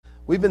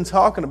we've been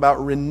talking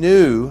about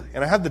renew,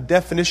 and I have the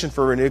definition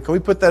for renew. Can we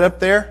put that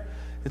up there?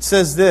 It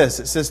says this.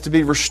 It says to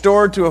be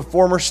restored to a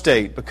former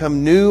state,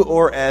 become new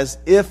or as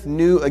if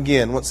new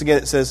again. Once again,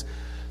 it says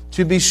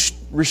to be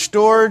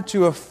restored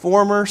to a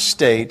former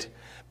state,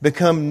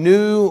 become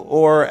new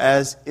or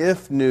as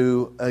if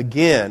new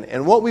again.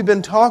 And what we've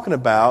been talking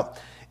about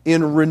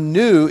in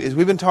renew is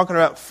we talked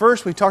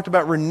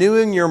about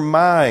renewing your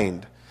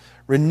mind.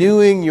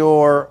 Renewing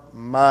your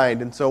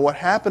mind. And so what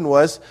happened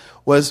was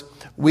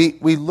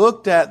we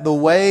looked at the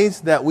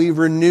ways that we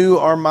renew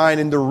our mind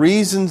and the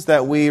reasons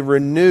that we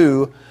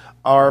renew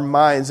our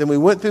minds. And we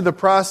went through the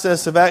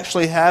process of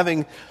actually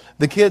having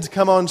the kids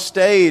come on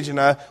stage,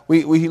 and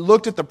we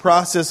looked at the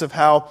process of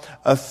how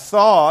a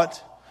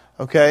thought,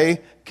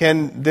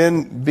 can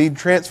then be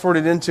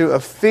transported into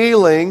a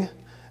feeling.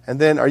 And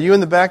then, are you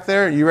in the back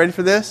there? Are you ready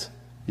for this?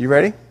 You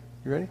ready?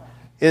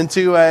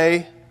 Into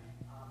a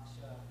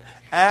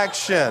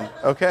action,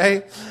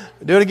 okay?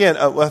 Do it again.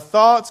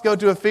 Thoughts go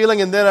to a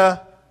feeling and then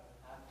a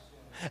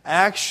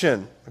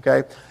action,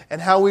 okay? And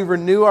how we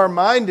renew our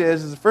mind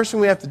is the first thing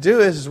we have to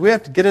do is we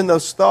have to get in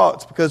those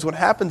thoughts, because what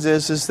happens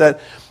is that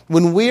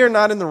when we are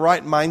not in the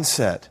right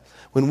mindset,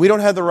 when we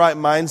don't have the right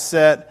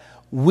mindset,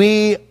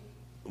 we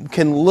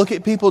can look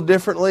at people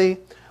differently,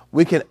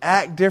 we can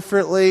act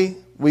differently,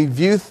 we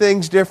view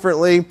things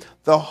differently.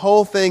 The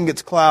whole thing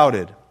gets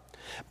clouded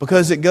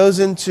because it goes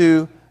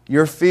into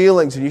your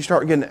feelings, and you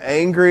start getting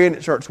angry, and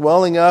it starts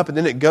welling up, and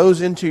then it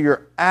goes into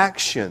your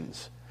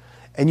actions.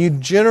 And you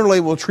generally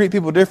will treat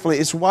people differently.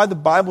 It's why the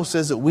Bible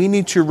says that we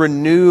need to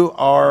renew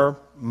our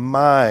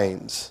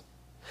minds.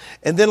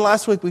 And then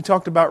last week we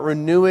talked about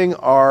renewing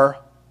our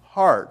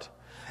heart,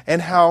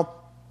 and how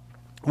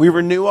we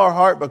renew our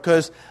heart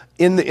because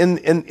in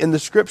the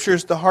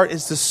Scriptures, the heart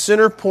is the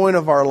center point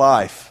of our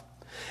life,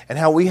 and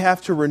how we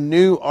have to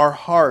renew our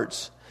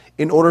hearts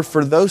in order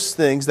for those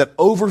things that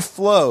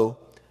overflow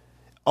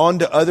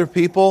onto other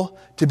people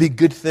to be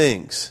good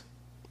things.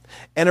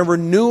 And a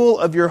renewal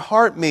of your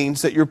heart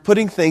means that you're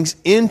putting things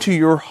into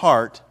your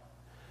heart.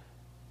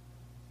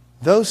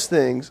 Those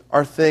things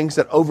are things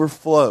that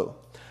overflow.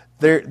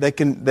 They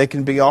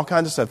can be all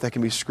kinds of stuff. They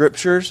can be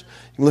scriptures.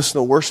 You can listen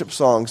to worship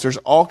songs. There's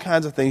all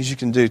kinds of things you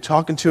can do.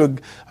 Talking to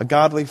a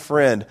godly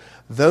friend.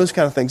 Those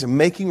kind of things. And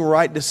making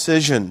right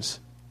decisions.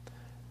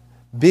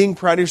 Being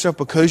proud of yourself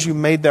because you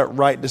made that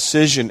right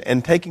decision,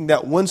 and taking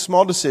that one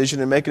small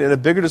decision and making it a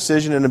bigger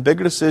decision and a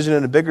bigger decision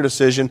and a bigger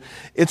decision.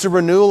 It's a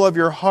renewal of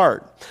your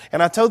heart.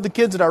 And I told the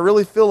kids that I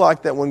really feel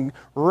like that when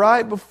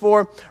right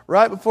before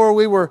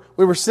we were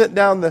sent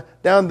down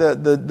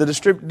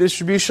the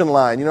distribution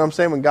line, you know what I'm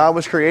saying, when God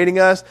was creating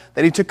us,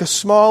 that He took a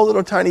small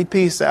little tiny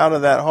piece out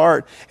of that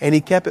heart and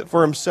He kept it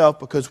for Himself,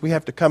 because we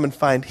have to come and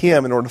find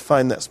Him in order to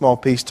find that small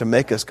piece to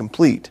make us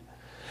complete.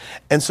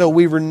 And so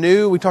we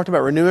talked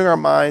about renewing our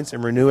minds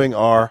and renewing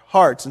our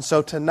hearts. And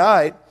so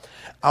tonight,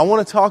 I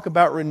want to talk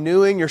about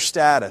renewing your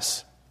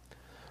status.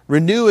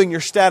 Renewing your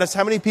status.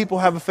 How many people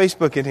have a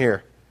Facebook in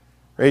here?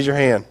 Raise your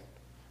hand.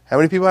 How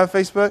many people have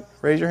Facebook?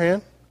 Raise your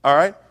hand. All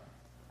right.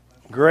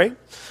 Great.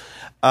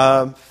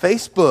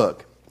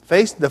 Facebook.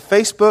 The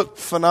Facebook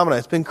phenomenon.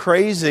 It's been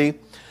crazy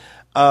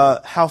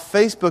how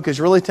Facebook has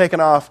really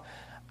taken off.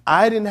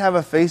 I didn't have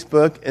a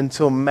Facebook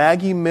until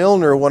Maggie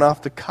Milner went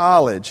off to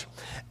college.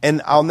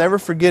 And I'll never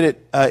forget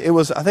it. I think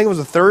it was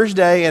a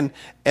Thursday,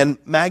 and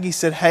Maggie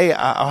said, "Hey,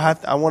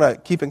 I want to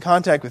keep in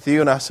contact with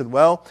you." And I said,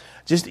 "Well,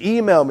 just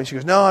email me." She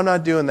goes, "No, I'm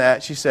not doing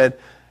that." She said,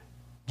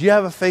 "Do you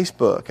have a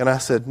Facebook?" And I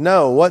said,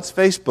 "No, what's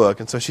Facebook?"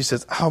 And so she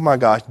says, "Oh my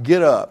gosh,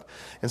 get up."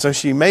 And so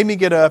she made me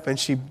get up, and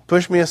she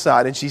pushed me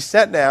aside, and she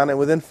sat down, and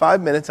within 5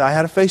 minutes, I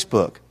had a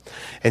Facebook.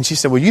 And she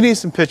said, "Well, you need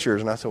some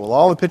pictures." And I said, "Well,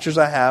 all the pictures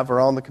I have are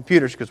on the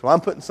computer." She goes, "Well,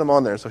 I'm putting some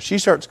on there." So she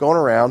starts going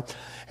around.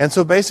 And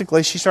so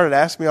basically, she started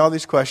asking me all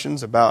these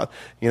questions about,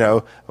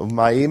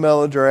 my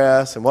email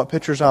address and what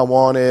pictures I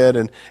wanted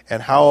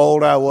and how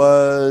old I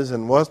was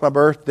and what's my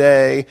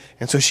birthday.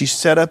 And so she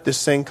set up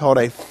this thing called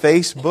a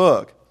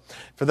Facebook.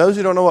 For those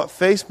who don't know what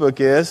Facebook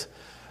is,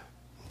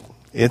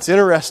 it's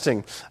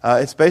interesting.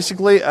 It's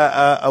basically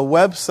a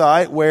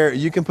website where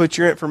you can put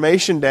your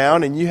information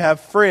down, and you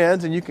have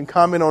friends, and you can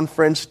comment on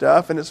friend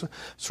stuff. And it's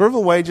sort of a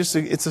way, it's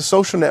a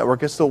social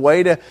network. It's a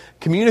way to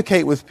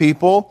communicate with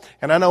people.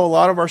 And I know a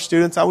lot of our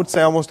students, I would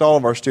say almost all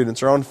of our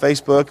students, are on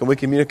Facebook, and we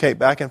communicate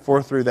back and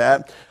forth through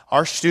that.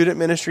 Our student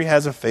ministry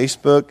has a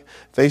Facebook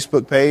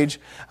page.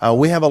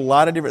 We have a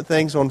lot of different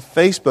things on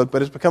Facebook,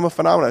 but it's become a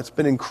phenomenon. It's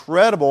been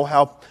incredible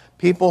how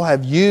people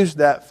have used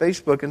that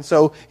Facebook. And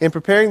so in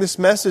preparing this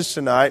message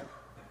tonight,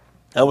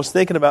 I was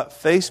thinking about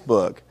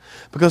Facebook,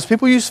 because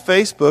people use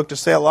Facebook to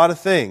say a lot of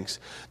things.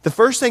 The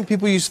first thing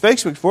people use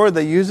Facebook for,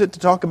 they use it to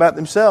talk about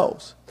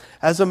themselves.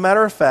 As a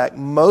matter of fact,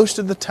 most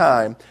of the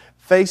time,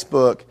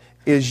 Facebook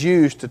is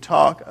used to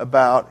talk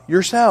about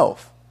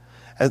yourself.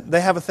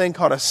 They have a thing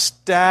called a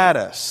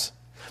status.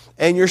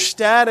 And your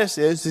status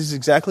is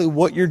exactly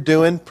what you're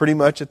doing pretty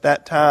much at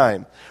that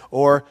time,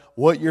 or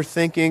what you're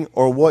thinking,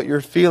 or what you're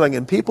feeling.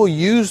 And people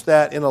use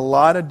that in a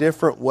lot of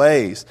different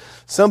ways.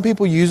 Some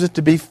people use it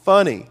to be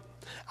funny.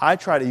 I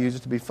try to use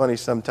it to be funny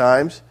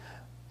sometimes.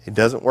 It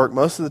doesn't work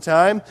most of the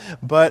time,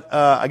 but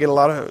I get a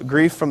lot of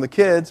grief from the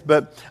kids.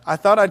 But I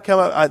thought I'd come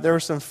up. There were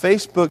some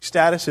Facebook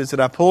statuses that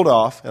I pulled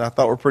off, and I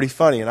thought were pretty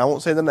funny. And I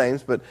won't say the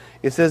names, but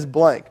it says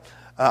blank.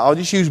 I'll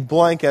just use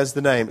blank as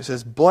the name. It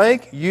says,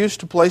 blank used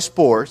to play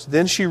sports.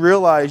 Then she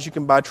realized you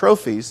can buy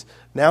trophies.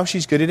 Now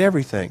she's good at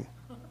everything.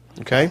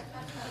 Okay?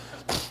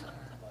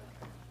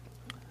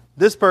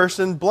 This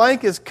person,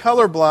 blank is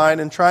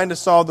colorblind and trying to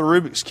solve the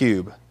Rubik's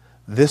Cube.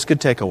 This could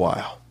take a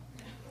while.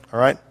 All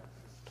right?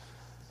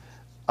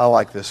 I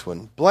like this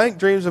one. Blank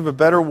dreams of a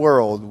better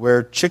world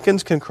where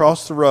chickens can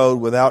cross the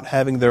road without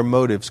having their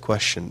motives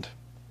questioned.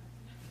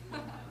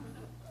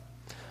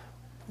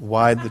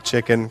 Why'd the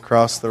chicken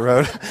cross the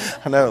road?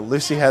 I know,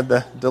 Lucy had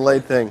the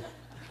delayed thing.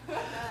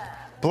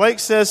 Blank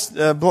says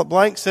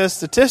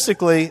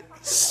statistically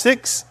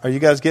 6. Are you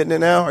guys getting it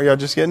now? Are y'all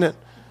just getting it?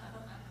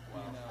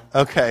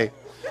 Okay.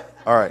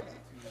 All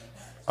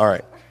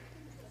right.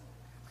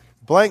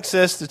 Blank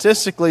says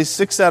statistically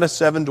 6 out of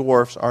 7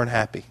 dwarfs aren't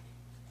happy.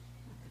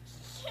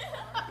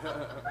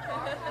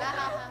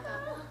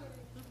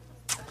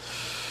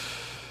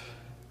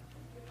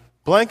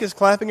 Blank is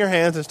clapping her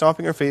hands and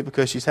stomping her feet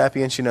because she's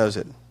happy and she knows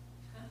it.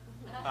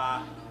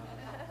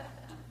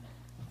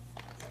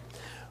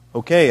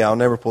 Okay, I'll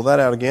never pull that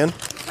out again.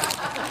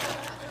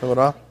 Pull it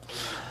off.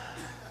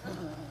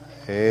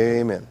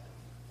 Amen.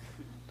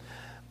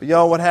 But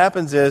y'all, what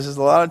happens is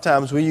a lot of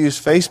times we use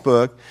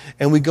Facebook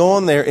and we go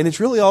on there and it's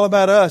really all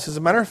about us. As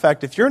a matter of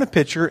fact, if you're in a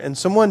picture and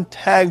someone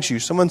tags you,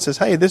 someone says,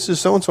 hey, this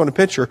is so-and-so in a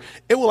picture,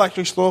 it will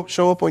actually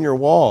show up on your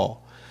wall.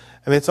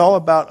 I mean, it's all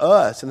about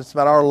us, and it's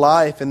about our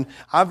life. And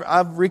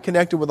I've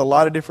reconnected with a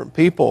lot of different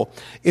people.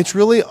 It's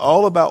really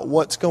all about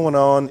what's going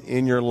on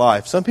in your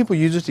life. Some people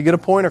use it to get a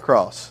point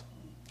across.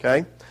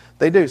 Okay?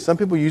 They do. Some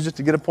people use it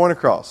to get a point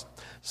across.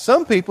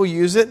 Some people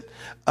use it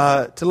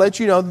to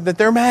let you know that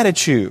they're mad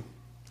at you.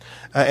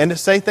 And to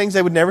say things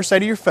they would never say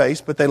to your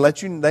face, but they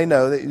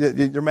know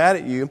that they're mad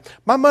at you.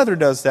 My mother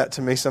does that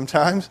to me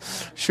sometimes.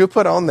 She'll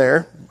put on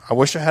there, I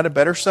wish I had a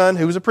better son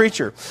who was a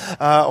preacher.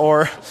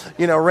 Or,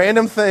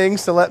 random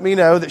things to let me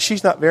know that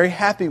she's not very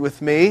happy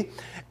with me.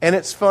 And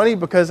it's funny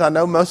because I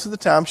know most of the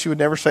time she would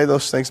never say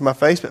those things in my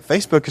face, but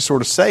Facebook is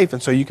sort of safe,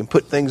 and so you can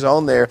put things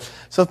on there.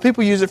 So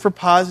people use it for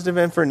positive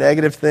and for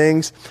negative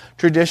things.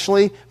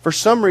 Traditionally, for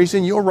some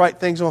reason, you'll write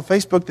things on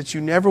Facebook that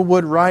you never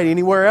would write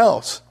anywhere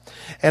else.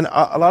 And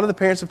a lot of the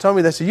parents have told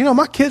me, they say,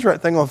 my kids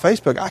write things on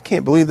Facebook. I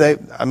can't believe they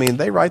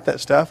write that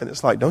stuff. And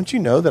it's like, don't you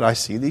know that I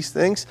see these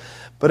things?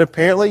 But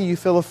apparently you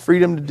feel a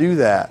freedom to do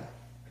that.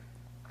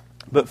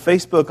 But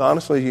Facebook,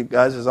 honestly, you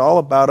guys, is all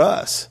about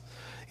us.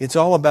 It's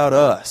all about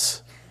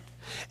us.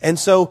 And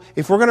so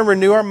if we're going to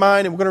renew our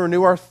mind and we're going to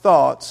renew our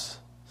thoughts,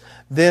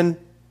 then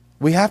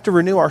we have to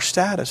renew our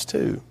status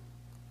too.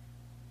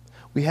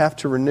 We have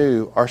to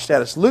renew our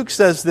status. Luke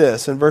says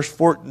this in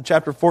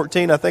chapter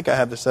 14. I think I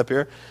have this up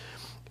here.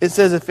 It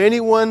says, if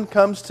anyone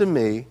comes to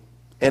me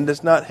and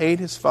does not hate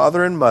his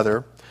father and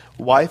mother,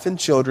 wife and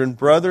children,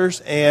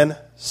 brothers and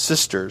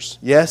sisters,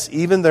 yes,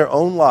 even their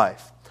own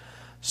life,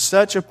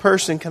 such a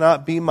person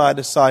cannot be my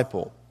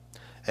disciple.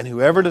 And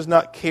whoever does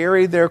not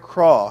carry their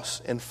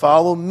cross and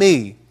follow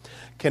me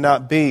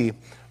cannot be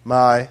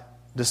my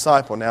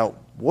disciple. Now,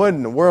 what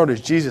in the world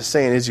is Jesus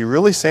saying? Is he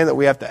really saying that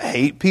we have to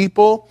hate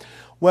people?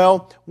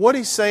 Well, what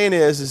he's saying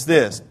is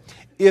this.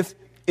 If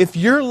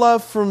your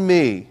love for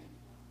me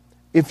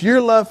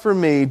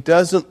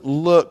doesn't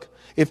look,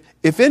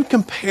 if in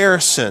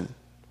comparison,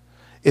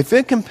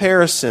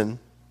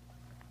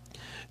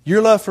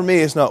 your love for me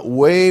is not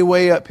way,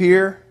 way up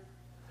here,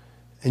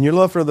 and your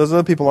love for those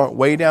other people aren't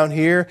way down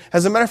here,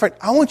 as a matter of fact,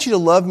 I want you to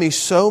love me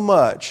so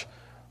much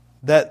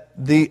that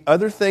the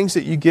other things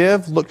that you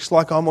give looks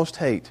like almost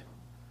hate.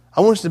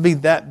 I want it to be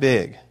that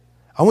big.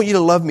 I want you to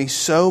love me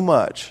so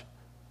much.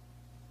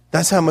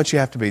 That's how much you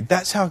have to be.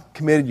 That's how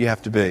committed you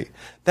have to be.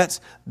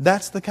 That's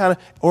the kind of,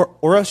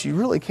 or else you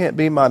really can't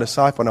be my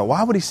disciple. Now,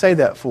 why would he say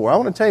that for? I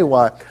want to tell you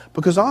why.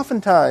 Because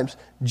oftentimes,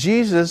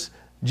 Jesus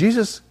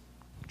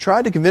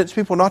tried to convince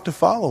people not to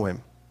follow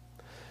him.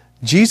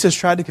 Jesus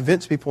tried to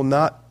convince people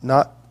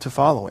not to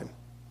follow him.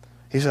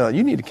 He said,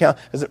 you need to count.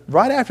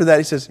 Right after that,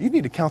 he says, you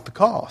need to count the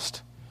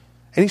cost.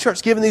 And he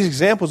starts giving these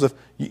examples of,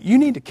 you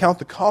need to count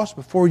the cost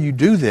before you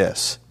do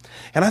this.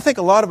 And I think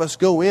a lot of us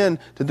go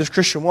into this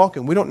Christian walk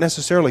and we don't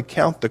necessarily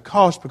count the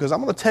cost, because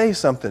I'm going to tell you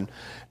something.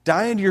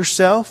 Dying to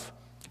yourself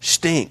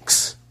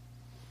stinks.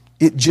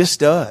 It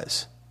just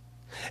does.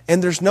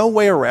 And there's no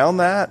way around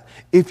that.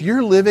 If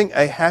you're living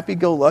a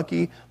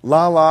happy-go-lucky,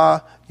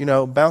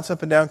 bounce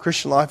up and down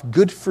Christian life,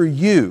 good for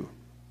you.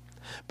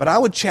 But I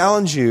would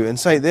challenge you and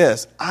say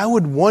this. I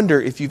would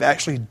wonder if you've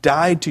actually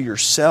died to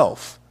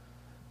yourself.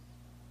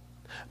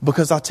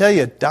 Because I'll tell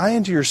you,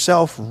 dying to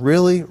yourself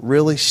really,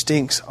 really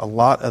stinks a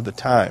lot of the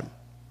time.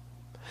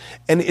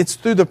 And it's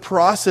through the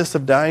process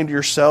of dying to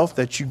yourself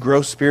that you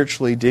grow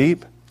spiritually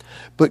deep.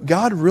 But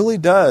God really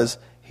does.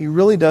 He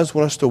really does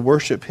want us to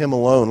worship him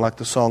alone, like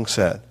the song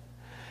said.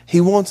 He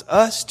wants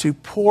us to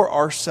pour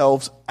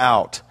ourselves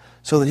out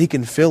so that he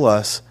can fill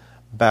us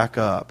back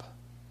up.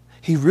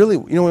 He really,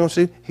 you know what he wants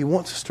to do? He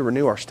wants us to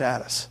renew our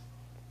status.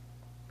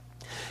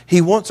 He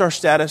wants our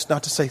status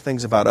not to say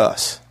things about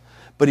us,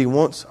 but He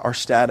wants our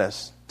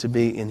status to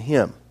be in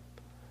Him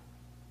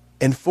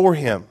and for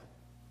Him.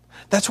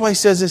 That's why He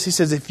says this. He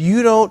says, if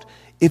you don't,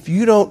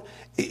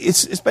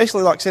 it's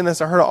basically like saying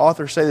this. I heard an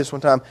author say this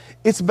one time.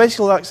 It's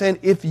basically like saying,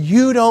 if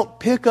you don't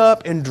pick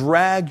up and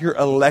drag your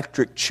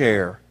electric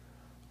chair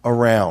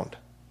around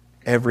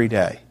every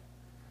day,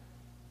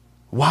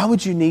 why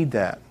would you need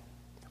that?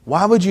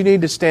 Why would you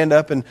need to stand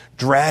up and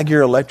drag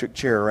your electric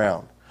chair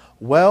around?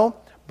 Well,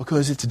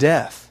 because it's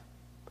death.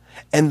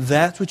 And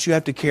that's what you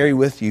have to carry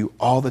with you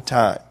all the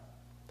time.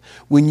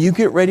 When you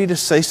get ready to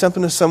say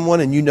something to someone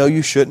and you know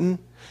you shouldn't,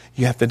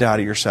 you have to die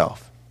to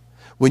yourself.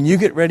 When you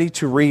get ready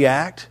to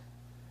react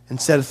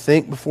instead of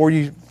think before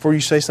you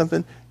say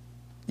something,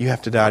 you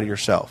have to die to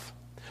yourself.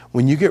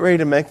 When you get ready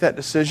to make that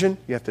decision,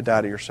 you have to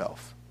die to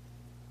yourself.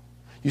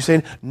 You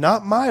say,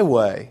 not my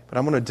way, but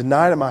I'm going to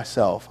deny to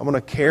myself. I'm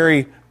going to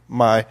carry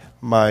my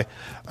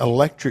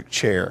electric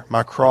chair,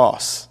 my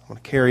cross. I'm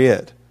going to carry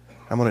it.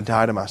 I'm going to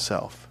die to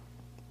myself.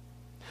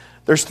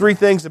 There's 3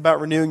 things about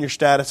renewing your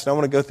status, and I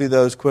want to go through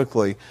those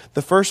quickly.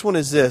 The first one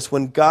is this.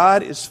 When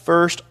God is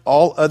first,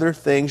 all other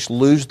things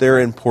lose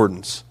their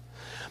importance.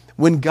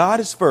 When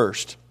God is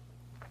first,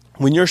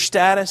 when your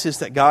status is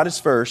that God is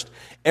first,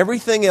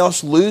 everything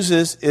else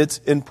loses its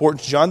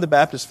importance. John the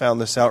Baptist found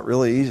this out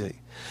really easy.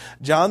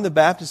 John the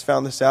Baptist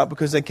found this out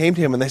because they came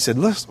to him and they said,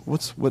 listen,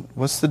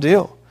 what's the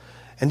deal?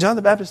 And John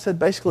the Baptist said,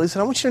 basically, he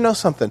said, I want you to know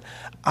something.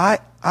 I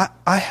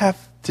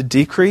have to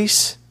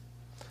decrease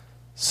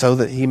so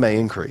that He may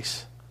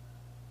increase.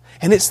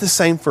 And it's the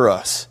same for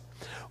us.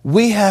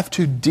 We have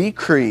to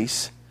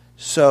decrease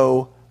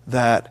so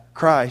that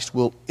Christ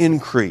will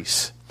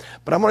increase.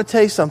 But I'm going to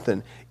tell you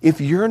something. If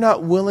you're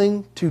not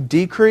willing to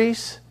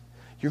decrease,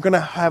 you're going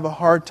to have a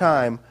hard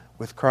time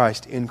with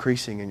Christ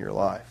increasing in your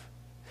life.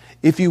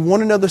 If you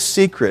want to know the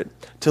secret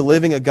to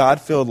living a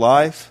God-filled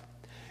life,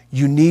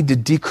 you need to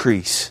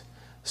decrease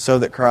so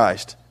that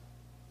Christ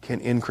can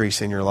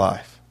increase in your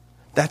life.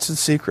 That's the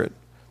secret.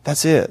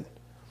 That's it.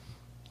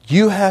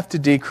 You have to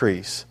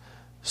decrease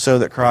so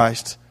that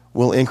Christ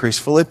will increase.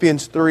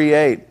 Philippians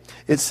 3:8,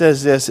 it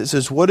says this. It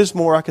says, what is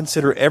more, I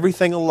consider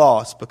everything a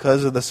loss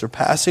because of the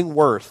surpassing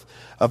worth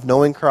of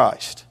knowing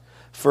Christ,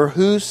 for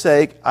whose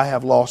sake I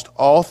have lost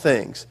all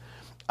things.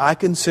 I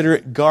consider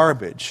it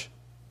garbage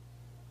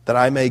that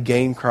I may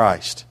gain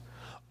Christ.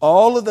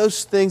 All of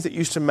those things that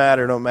used to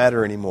matter don't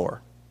matter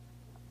anymore.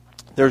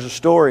 There's a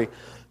story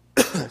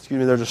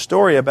there's a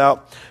story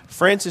about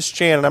Francis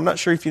Chan, and I'm not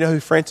sure if you know who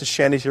Francis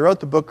Chan is. He wrote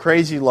the book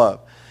Crazy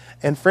Love.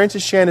 And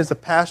Francis Chan is a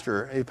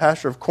pastor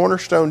of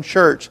Cornerstone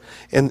Church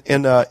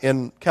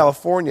in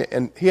California,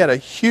 and he had a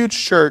huge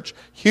church,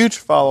 huge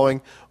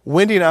following.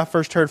 Wendy and I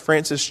first heard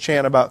Francis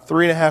Chan about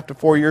 3.5 to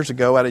 4 years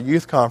ago at a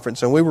youth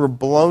conference, and we were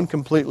blown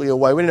completely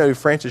away. We didn't know who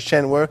Francis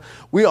Chan was.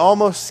 We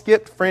almost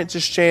skipped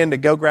Francis Chan to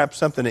go grab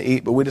something to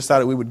eat, but we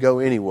decided we would go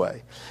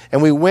anyway.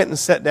 And we went and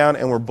sat down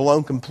and were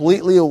blown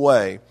completely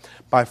away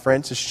by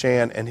Francis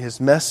Chan and his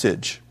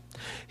message.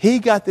 He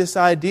got this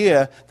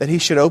idea that he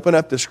should open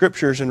up the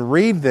Scriptures and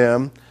read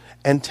them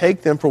and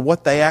take them for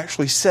what they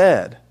actually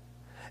said.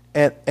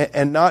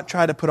 And not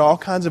try to put all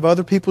kinds of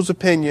other people's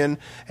opinion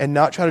and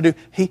not try to do...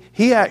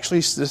 He actually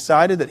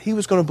decided that he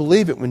was going to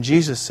believe it when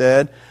Jesus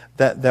said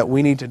that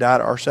we need to die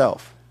to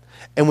ourselves.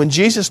 And when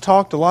Jesus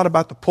talked a lot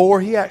about the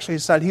poor, he actually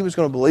decided he was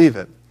going to believe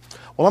it.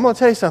 Well, I'm going to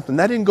tell you something.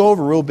 That didn't go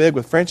over real big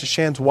with Francis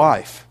Chan's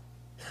wife.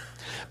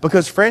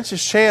 Because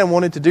Francis Chan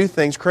wanted to do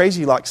things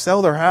crazy like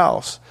sell their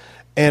house.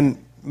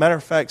 And matter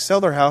of fact,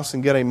 sell their house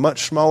and get a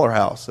much smaller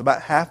house,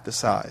 about half the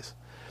size.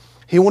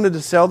 He wanted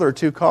to sell their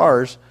 2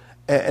 cars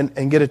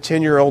and get a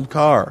 10-year-old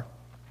car.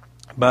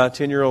 Buy a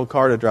 10-year-old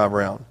car to drive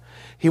around.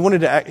 He wanted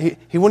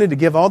to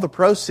give all the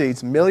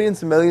proceeds,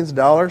 millions and millions of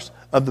dollars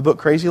of the book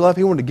Crazy Love,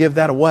 he wanted to give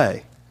that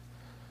away.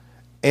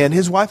 And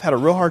his wife had a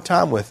real hard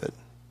time with it.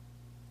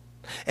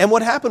 And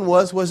what happened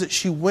was that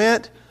she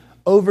went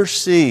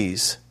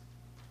overseas.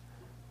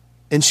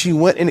 And she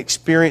went and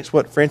experienced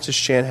what Francis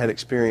Chan had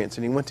experienced.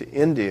 And he went to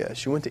India.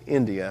 She went to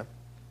India.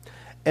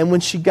 And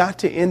when she got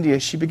to India,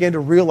 she began to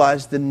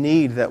realize the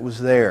need that was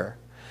there.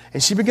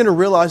 And she began to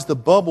realize the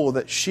bubble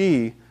that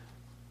she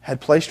had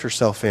placed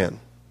herself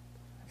in.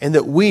 And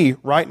that we,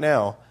 right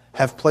now,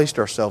 have placed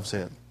ourselves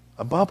in.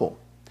 A bubble.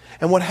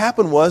 And what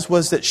happened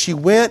was that she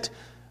went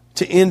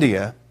to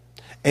India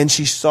and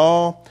she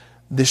saw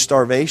the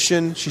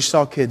starvation. She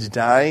saw kids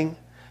dying.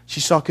 She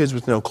saw kids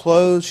with no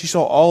clothes. She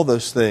saw all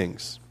those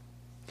things.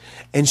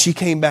 And she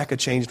came back a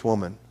changed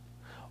woman.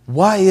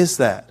 Why is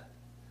that?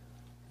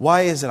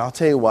 Why is it? I'll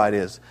tell you why it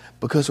is.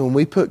 Because when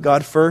we put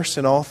God first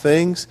in all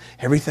things,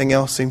 everything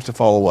else seems to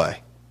fall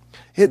away.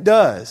 It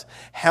does.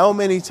 How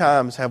many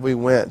times have we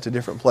went to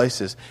different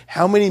places?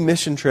 How many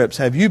mission trips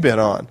have you been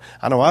on?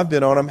 I know I've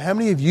been on them. How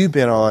many have you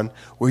been on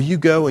where you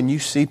go and you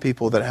see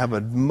people that have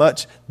a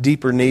much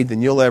deeper need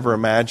than you'll ever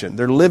imagine?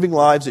 They're living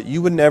lives that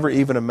you would never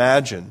even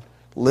imagine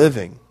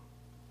living.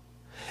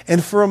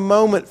 And for a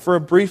moment, for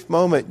a brief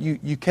moment,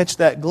 you catch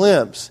that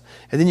glimpse,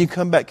 and then you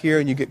come back here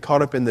and you get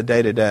caught up in the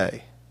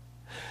day-to-day.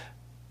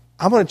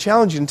 I'm going to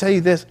challenge you and tell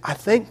you this. I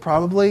think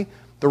probably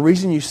the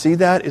reason you see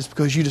that is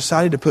because you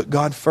decided to put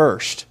God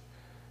first.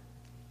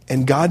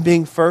 And God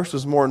being first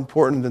was more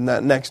important than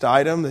that next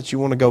item that you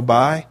want to go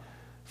buy.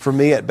 For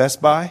me at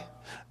Best Buy,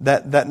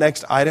 that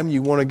next item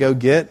you want to go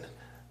get,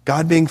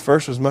 God being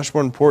first was much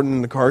more important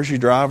than the cars you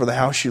drive or the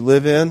house you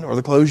live in or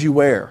the clothes you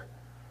wear.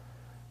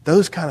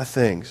 Those kind of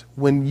things.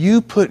 When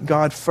you put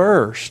God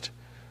first,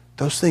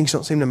 those things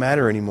don't seem to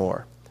matter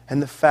anymore.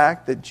 And the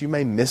fact that you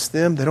may miss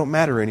them, they don't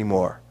matter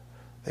anymore.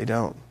 They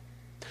don't.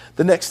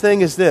 The next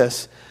thing is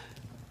this.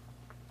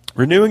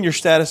 Renewing your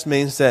status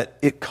means that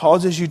it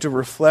causes you to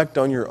reflect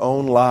on your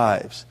own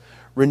lives.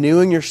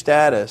 Renewing your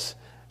status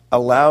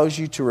allows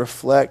you to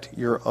reflect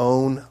your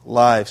own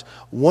lives.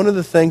 One of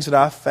the things that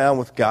I've found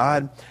with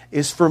God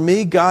is, for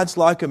me, God's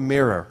like a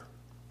mirror.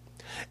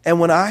 And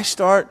when I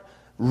start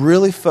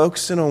really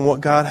focusing on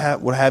what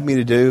God would have me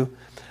to do,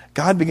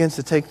 God begins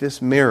to take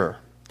this mirror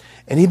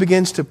and He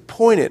begins to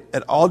point it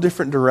at all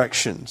different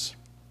directions.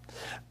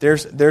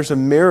 There's a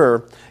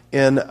mirror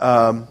in,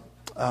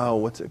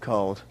 what's it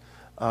called?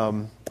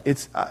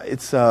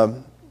 It's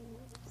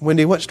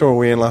Wendy, what store were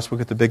we in last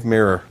week at the big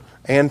mirror?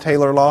 Ann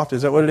Taylor Loft,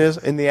 is that what it is?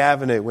 In the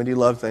Avenue. Wendy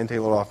loves Ann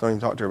Taylor Loft. Don't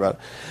even talk to her about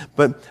it.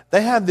 But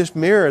they have this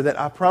mirror that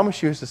I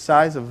promise you is the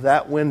size of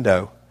that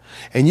window.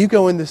 And you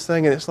go in this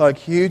thing and it's like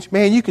huge.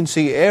 Man, you can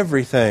see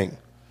everything.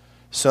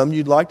 Some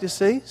you'd like to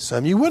see,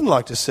 some you wouldn't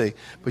like to see.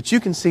 But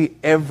you can see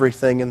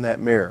everything in that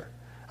mirror.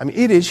 I mean,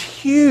 it is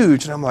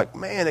huge. And I'm like,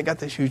 man, they got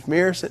this huge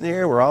mirror sitting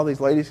here where all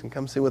these ladies can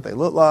come see what they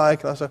look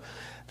like. And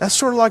that's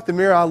sort of like the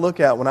mirror I look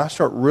at when I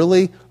start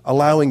really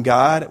allowing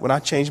God, when I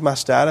change my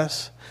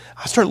status.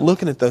 I start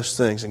looking at those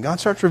things, and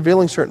God starts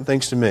revealing certain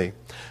things to me.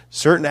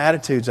 Certain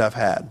attitudes I've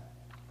had.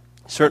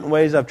 Certain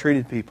ways I've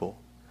treated people.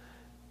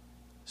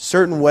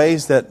 Certain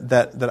ways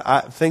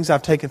things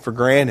I've taken for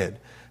granted.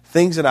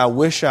 Things that I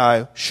wish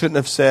I shouldn't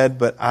have said,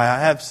 but I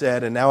have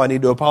said, and now I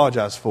need to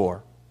apologize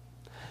for.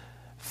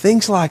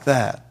 Things like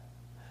that.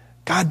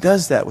 God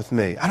does that with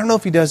me. I don't know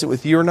if He does it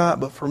with you or not,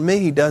 but for me,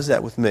 He does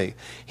that with me.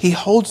 He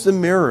holds the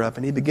mirror up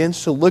and He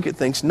begins to look at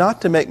things,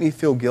 not to make me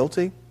feel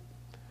guilty,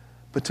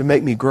 but to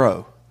make me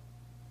grow.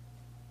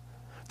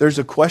 There's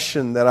a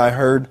question that I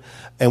heard,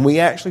 and we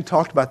actually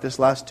talked about this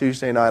last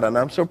Tuesday night, and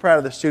I'm so proud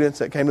of the students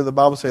that came to the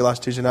Bible study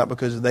last Tuesday night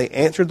because they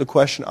answered the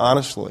question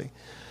honestly.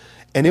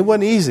 And it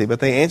wasn't easy, but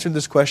they answered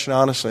this question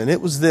honestly, and it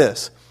was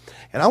this.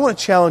 And I want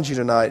to challenge you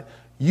tonight.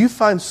 You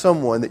find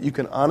someone that you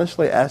can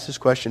honestly ask this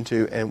question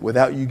to and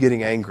without you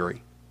getting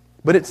angry.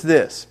 But it's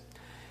this.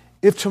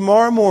 If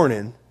tomorrow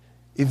morning,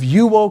 if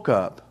you woke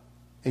up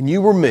and you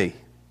were me,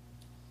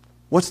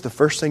 what's the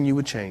first thing you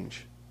would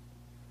change?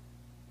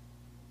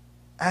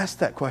 Ask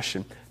that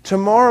question.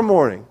 Tomorrow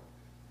morning,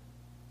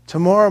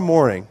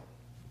 Raquel,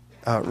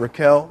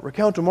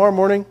 tomorrow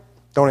morning,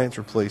 don't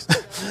answer please.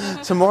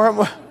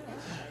 Tomorrow,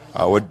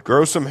 I would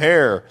grow some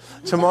hair.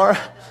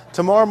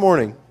 Tomorrow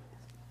morning,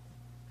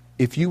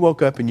 if you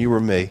woke up and you were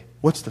me,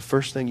 what's the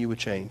first thing you would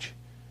change?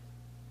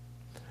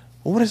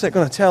 Well, what is that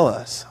going to tell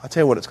us? I'll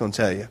tell you what it's going to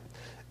tell you.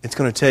 It's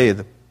going to tell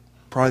you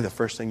probably the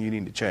first thing you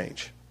need to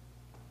change.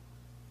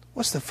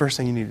 What's the first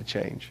thing you need to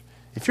change?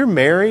 If you're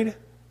married,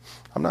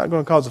 I'm not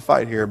going to cause a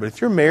fight here, but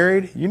if you're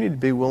married, you need to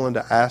be willing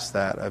to ask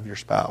that of your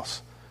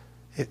spouse.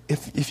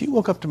 If you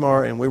woke up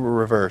tomorrow and we were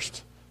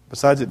reversed,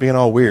 besides it being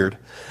all weird,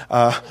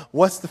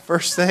 what's the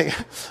first thing?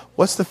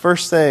 What's the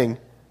first thing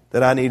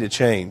that I need to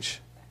change?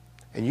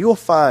 And you will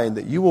find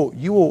that you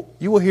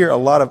will hear a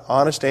lot of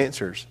honest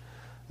answers.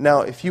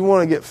 Now, if you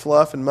want to get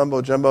fluff and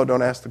mumbo jumbo,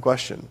 don't ask the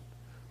question.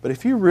 But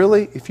if you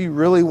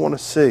really want to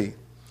see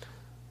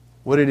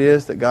what it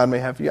is that God may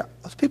have for you,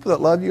 those people that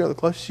love you or the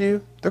closest to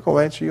you, they're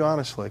going to answer you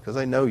honestly because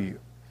they know you.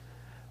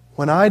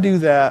 When I do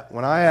that,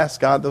 when I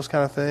ask God those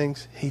kind of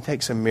things, He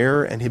takes a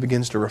mirror and He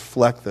begins to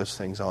reflect those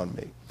things on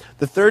me.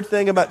 The third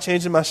thing about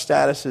changing my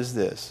status is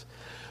this.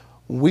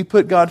 We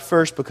put God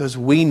first because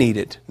we need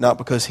it, not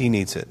because He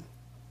needs it.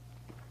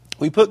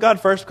 We put God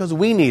first because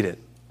we need it,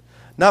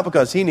 not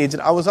because He needs it.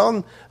 I was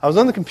on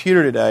the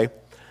computer today,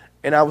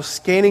 and I was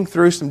scanning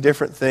through some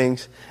different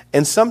things,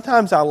 and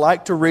sometimes I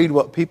like to read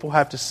what people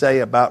have to say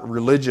about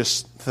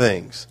religious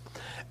things.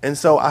 And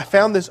so I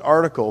found this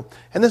article,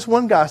 and this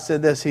one guy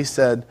said this. He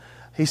said,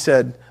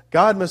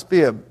 God must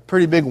be a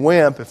pretty big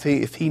wimp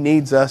if he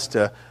needs us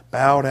to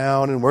bow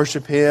down and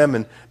worship Him,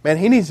 and man,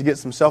 he needs to get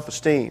some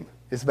self-esteem.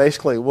 Is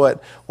basically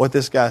what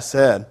this guy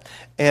said.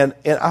 And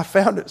I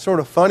found it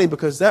sort of funny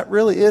because that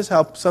really is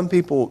how some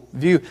people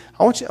view.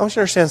 I want you to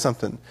understand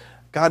something.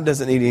 God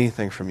doesn't need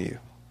anything from you.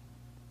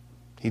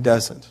 He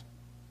doesn't.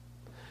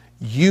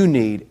 You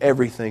need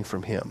everything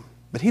from Him.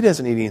 But He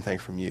doesn't need anything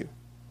from you.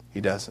 He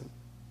doesn't.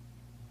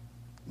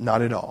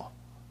 Not at all.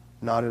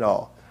 Not at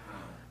all.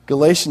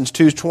 Galatians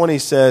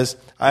 2:20 says,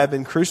 I have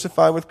been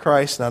crucified with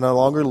Christ and I no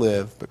longer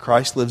live, but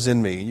Christ lives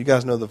in me. You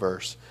guys know the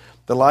verse.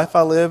 The life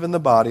I live in the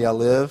body, I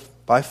live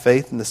by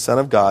faith in the Son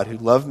of God who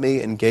loved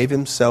me and gave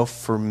Himself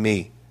for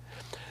me.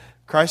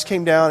 Christ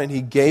came down and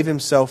He gave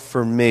Himself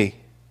for me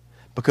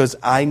because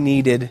I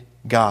needed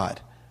God,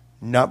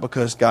 not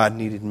because God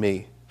needed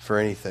me for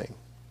anything.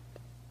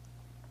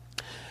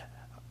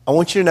 I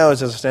want you to know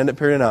as I stand up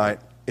here tonight,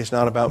 it's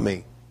not about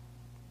me.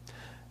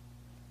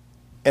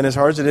 And as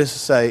hard as it is to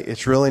say,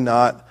 it's really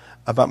not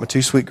about my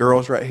two sweet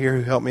girls right here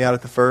who helped me out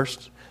at the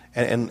first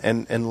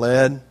and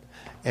led.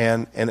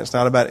 And it's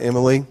not about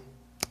Emily.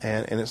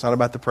 And it's not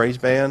about the praise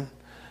band.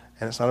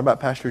 And it's not about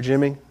Pastor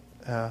Jimmy.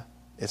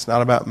 It's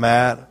not about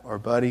Matt or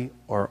Buddy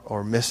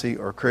or Missy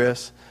or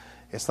Chris.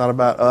 It's not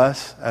about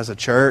us as a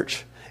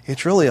church.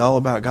 It's really all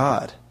about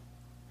God.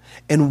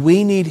 And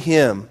we need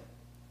Him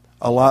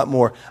a lot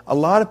more. A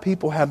lot of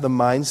people have the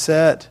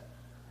mindset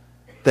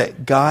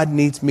that God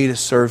needs me to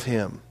serve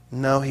Him.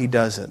 No, He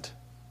doesn't.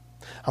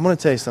 I'm going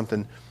to tell you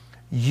something.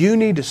 You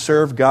need to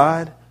serve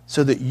God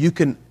so that you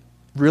can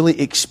really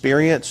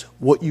experience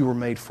what you were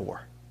made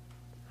for.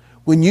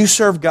 When you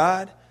serve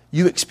God,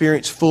 you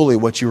experience fully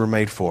what you were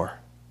made for.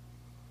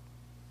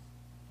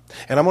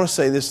 And I'm going to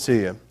say this to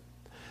you.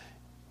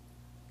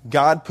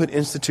 God put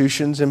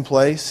institutions in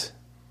place.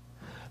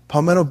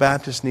 Palmetto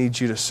Baptist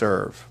needs you to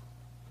serve.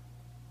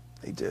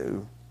 They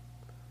do.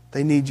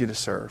 They need you to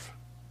serve.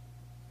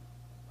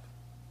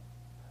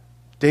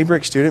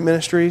 Daybreak Student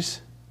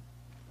Ministries,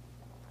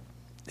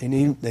 they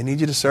need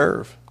you to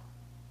serve.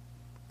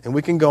 And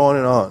we can go on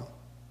and on.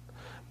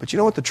 But you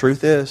know what the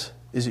truth is?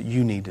 Is that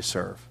you need to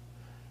serve.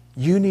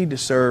 You need to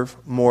serve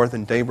more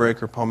than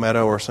Daybreak or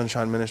Palmetto or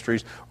Sunshine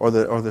Ministries or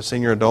the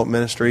senior adult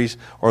ministries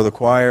or the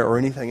choir or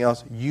anything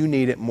else. You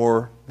need it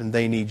more than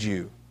they need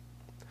you.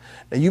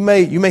 Now you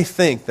may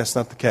think that's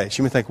not the case.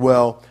 You may think,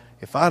 well,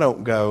 if I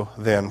don't go,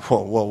 then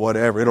well,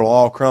 whatever, it'll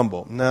all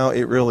crumble. No,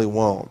 it really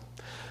won't.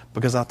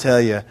 Because I'll tell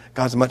you,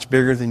 God's much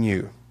bigger than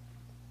you.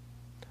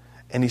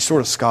 And He sort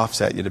of scoffs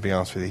at you, to be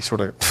honest with you. He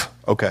sort of,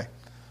 okay.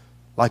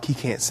 Like He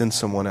can't send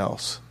someone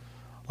else.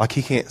 Like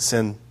He can't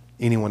send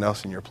anyone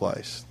else in your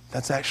place.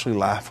 That's actually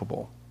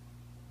laughable.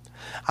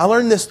 I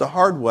learned this the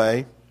hard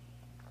way.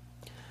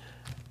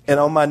 And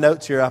on my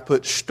notes here, I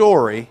put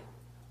story.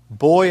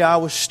 Boy, I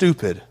was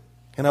stupid.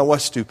 And I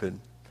was stupid.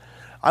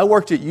 I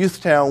worked at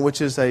Youthtown,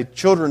 which is a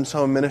children's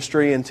home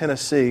ministry in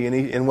Tennessee,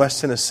 in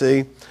West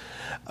Tennessee.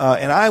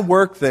 And I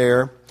worked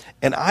there,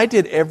 and I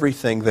did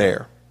everything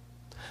there.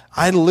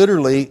 I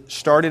literally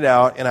started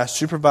out, and I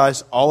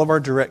supervised all of our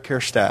direct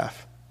care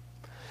staff.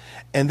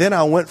 And then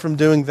I went from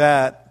doing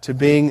that to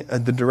being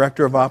the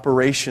director of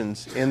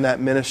operations in that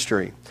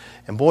ministry.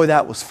 And boy,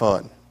 that was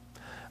fun.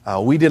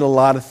 We did a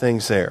lot of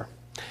things there.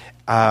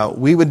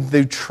 We would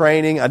do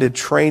training. I did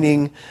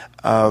training.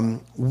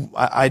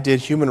 I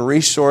did human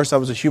resource. I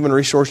was a human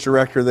resource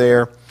director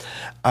there.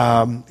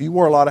 You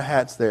wore a lot of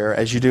hats there,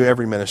 as you do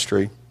every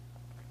ministry.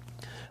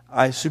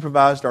 I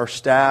supervised our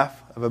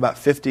staff of about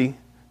 50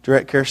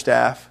 direct care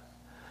staff.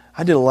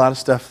 I did a lot of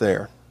stuff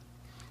there.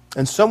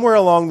 And somewhere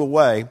along the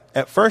way,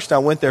 at first I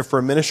went there for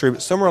a ministry,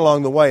 but somewhere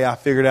along the way I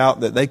figured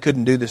out that they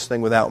couldn't do this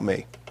thing without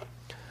me.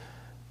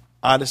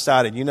 I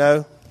decided,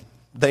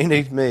 they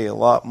need me a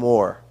lot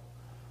more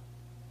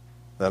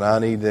than I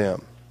need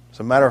them. As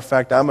a matter of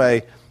fact, I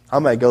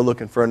may go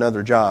looking for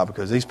another job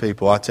because these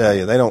people, I tell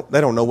you, they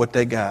don't know what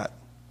they got.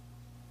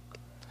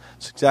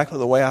 It's exactly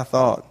the way I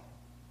thought.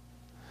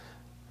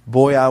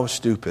 Boy, I was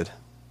stupid.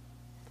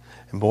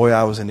 And boy,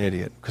 I was an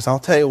idiot. Because I'll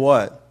tell you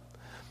what,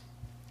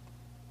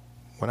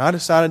 when I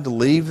decided to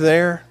leave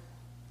there,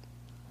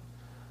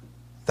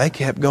 they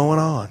kept going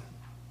on.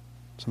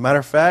 As a matter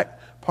of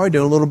fact, probably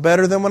doing a little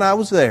better than when I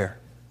was there,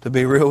 to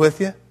be real with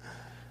you.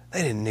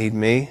 They didn't need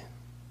me.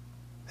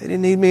 They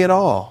didn't need me at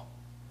all.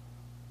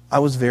 I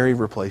was very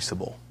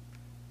replaceable.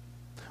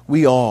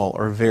 We all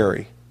are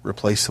very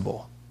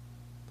replaceable.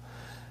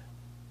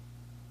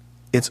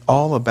 It's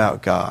all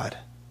about God.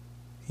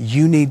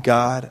 You need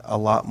God a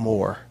lot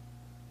more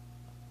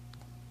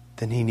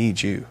than He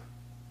needs you.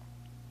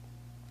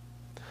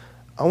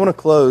 I want to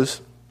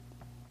close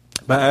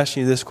by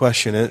asking you this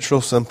question, and it's real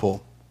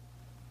simple.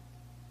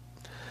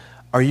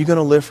 Are you going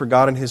to live for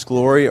God and His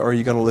glory, or are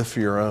you going to live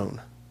for your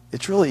own?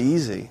 It's really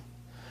easy.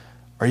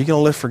 Are you going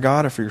to live for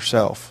God or for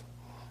yourself?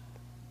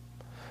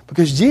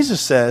 Because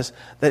Jesus says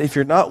that if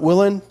you're not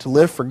willing to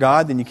live for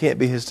God, then you can't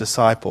be His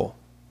disciple.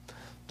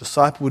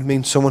 Disciple would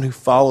mean someone who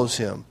follows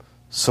Him.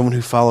 Someone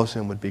who follows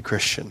Him would be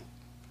Christian.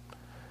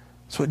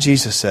 That's what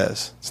Jesus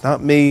says. It's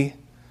not me.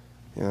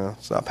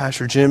 It's not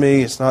Pastor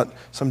Jimmy. It's not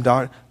some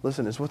doctor.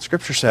 Listen, it's what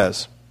Scripture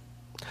says.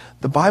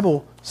 The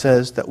Bible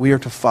says that we are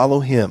to follow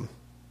Him.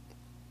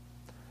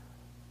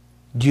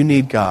 You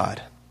need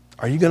God.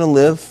 Are you going to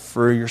live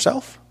for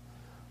yourself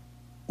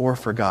or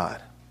for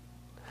God?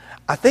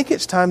 I think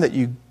it's time that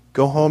you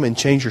go home and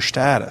change your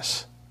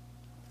status.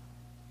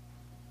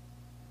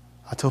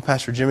 I told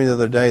Pastor Jimmy the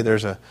other day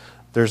there's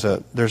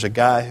a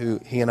guy who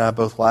he and I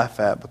both laugh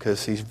at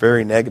because he's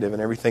very negative in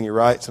everything he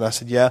writes. And I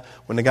said, yeah,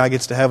 when the guy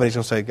gets to heaven, he's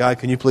going to say, God,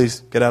 can you please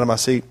get out of my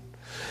seat?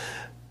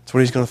 That's what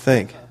he's going to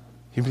think. Can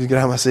you please get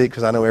out of my seat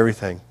because I know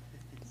everything.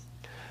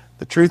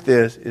 The truth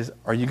is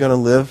are you going to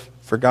live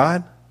for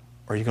God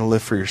or are you going to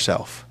live for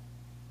yourself?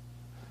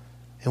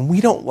 And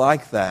we don't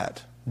like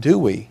that, do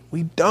we?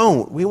 We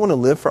don't. We want to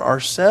live for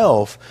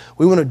ourselves.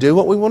 We want to do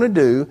what we want to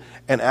do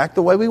and act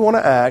the way we want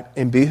to act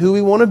and be who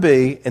we want to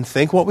be and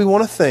think what we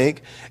want to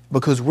think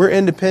because we're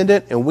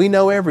independent and we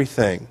know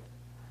everything.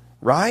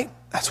 Right?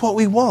 That's what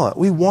we want.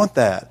 We want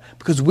that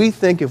because we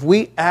think if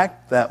we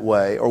act that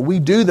way or we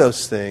do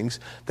those things,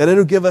 that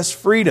it'll give us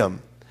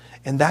freedom.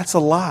 And that's a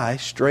lie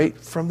straight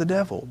from the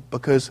devil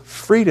because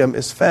freedom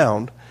is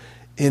found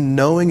in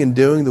knowing and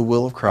doing the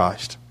will of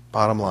Christ,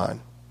 bottom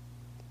line.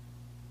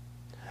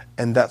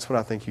 And that's what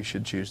I think you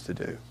should choose to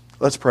do.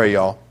 Let's pray,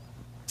 y'all.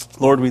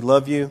 Lord, we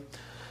love you.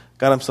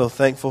 God, I'm so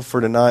thankful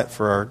for tonight,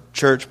 for our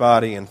church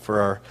body and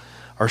for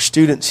our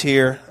students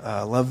here.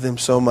 I love them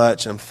so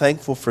much. I'm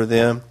thankful for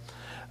them.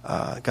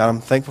 God,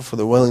 I'm thankful for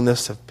the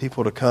willingness of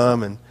people to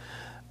come and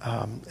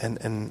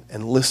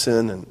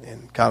listen.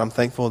 And God, I'm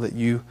thankful that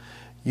you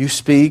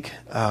speak.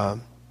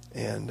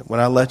 And when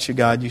I let you,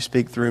 God, you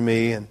speak through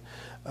me. And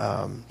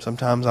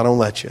sometimes I don't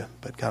let you.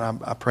 But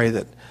God, I pray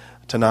that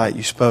tonight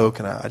you spoke.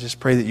 And I just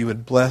pray that you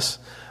would bless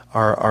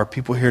our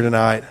people here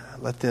tonight.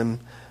 Let them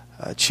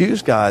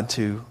choose, God,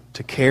 to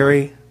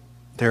carry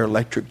their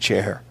electric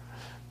chair,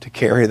 to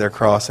carry their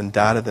cross and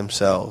die to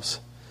themselves.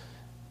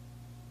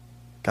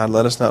 God,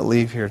 let us not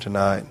leave here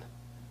tonight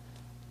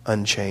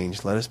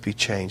unchanged. Let us be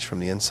changed from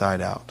the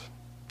inside out.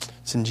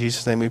 It's in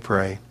Jesus' name we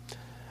pray.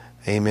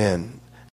 Amen.